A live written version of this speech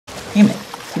Damn it.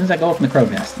 As soon as I go from the crow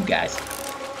nest, you guys.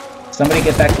 Somebody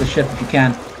get back to the ship if you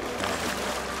can.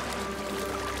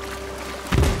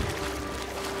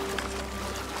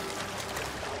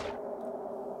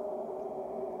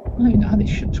 I don't even know how these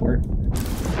ships work.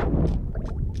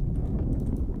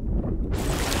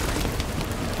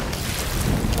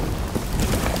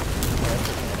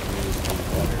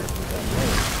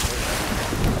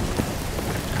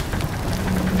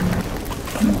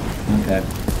 Okay.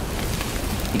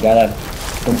 You gotta...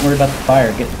 Don't worry about the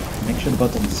fire. Make sure the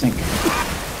boat doesn't sink.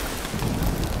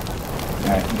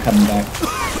 Alright, I'm coming back.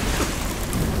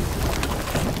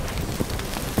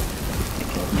 They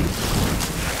killed me.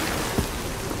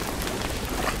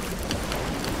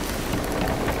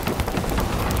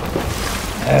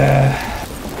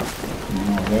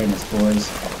 No awareness, boys.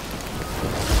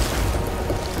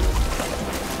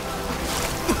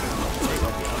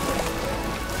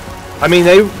 I mean,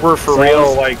 they were for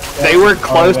real, like, they were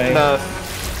close enough.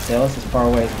 Sail us as far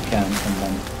away as we can from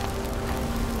them.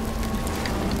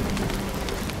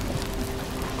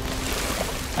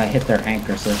 I hit their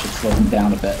anchor, so it should slow them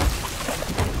down a bit.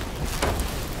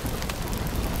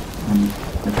 I'm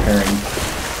repairing.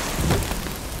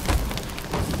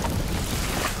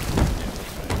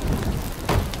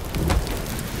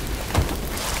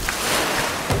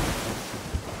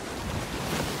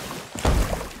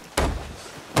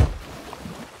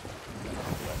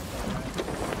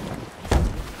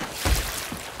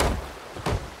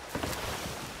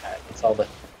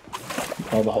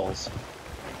 All the holes.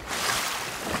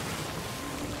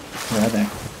 Where are they?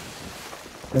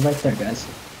 They're right there, guys.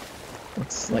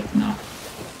 Looks like not.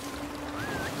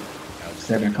 So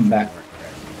they're gonna come back.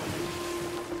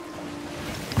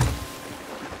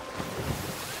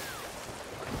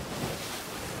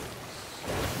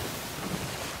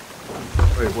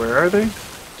 Wait, where are they?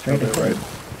 Straight ahead. Right.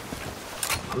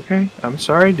 Okay, I'm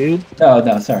sorry, dude.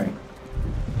 No, sorry.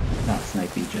 Not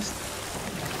snipey, just...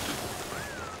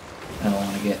 I don't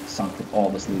want to get sunk with all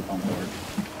this loot on board.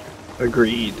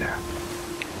 Agreed.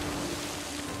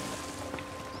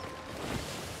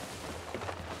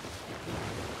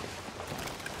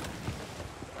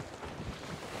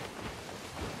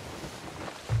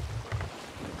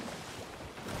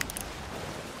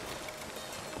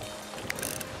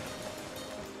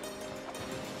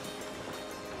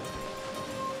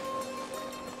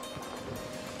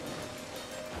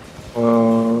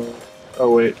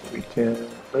 Oh wait, we can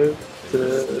move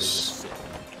this.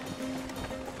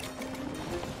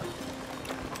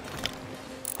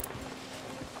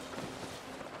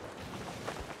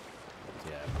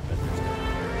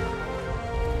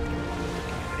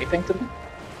 Anything to me?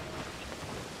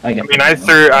 I mean,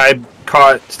 I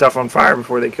caught stuff on fire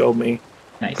before they killed me.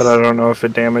 Nice. But I don't know if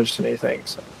it damaged anything.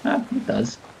 So. It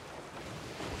does.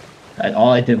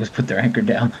 All I did was put their anchor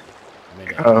down. I mean,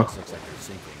 it looks like they're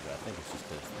sinking, but I think it's just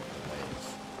the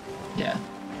waves. Yeah.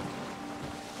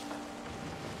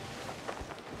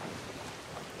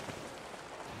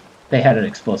 They had an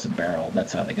explosive barrel.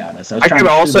 That's how they got us. I could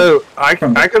also, I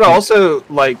could also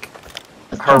like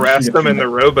harass them in the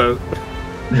rowboat.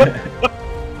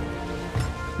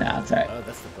 Nah, it's alright. Oh,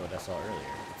 that's the boat I saw earlier.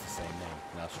 It's the same name.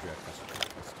 Now strip.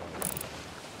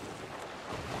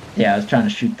 Yeah, I was trying to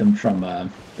shoot them from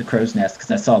the crow's nest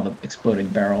because I saw the exploding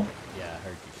barrel. Yeah, I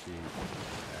heard you shoot.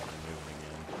 Alright, moving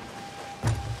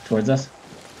again. Towards us?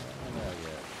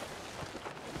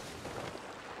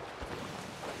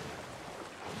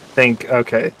 Think,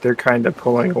 okay, they're kind of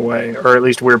pulling away, or at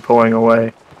least we're pulling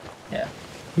away. Yeah.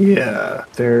 Yeah,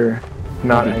 they're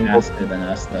not angled faster than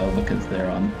us though because they're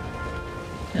on.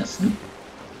 Yes.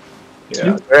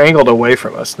 Yeah, they're angled away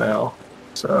from us now.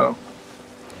 So.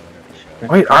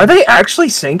 Wait, are they actually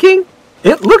sinking?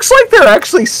 It looks like they're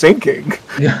actually sinking.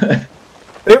 It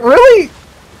really.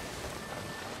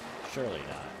 Surely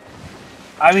not.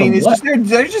 I mean, it's just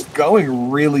they're just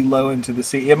going really low into the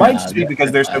sea. It might just be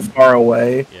because they're so far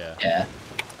away. Yeah. Yeah.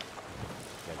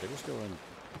 Yeah, they're just going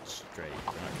straight. They're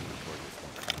not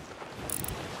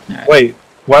going Right. Wait,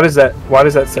 why does that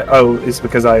say? Oh, it's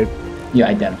because I. You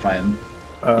identify them.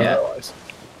 Yeah.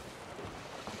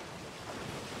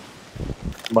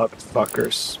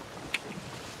 Motherfuckers.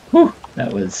 Whew,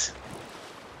 that was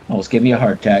almost gave me a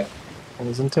heart attack. That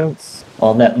was intense.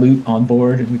 All that loot on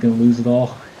board and we're gonna lose it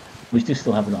all. We do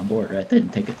still have it on board, right? They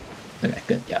didn't take it. Okay,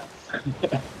 good, yeah.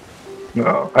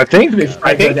 No, I think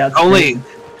only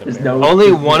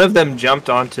one of them jumped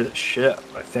onto the ship.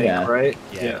 I think, right?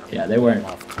 Yeah. Yeah, they weren't.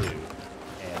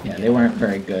 Yeah, they weren't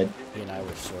very good. He and I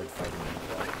were sword fighting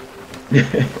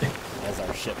as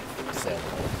our ship sailed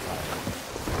over the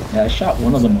fire. Yeah, I shot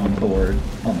one of them on board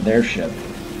on their ship.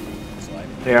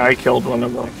 Yeah, I killed one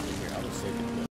of them.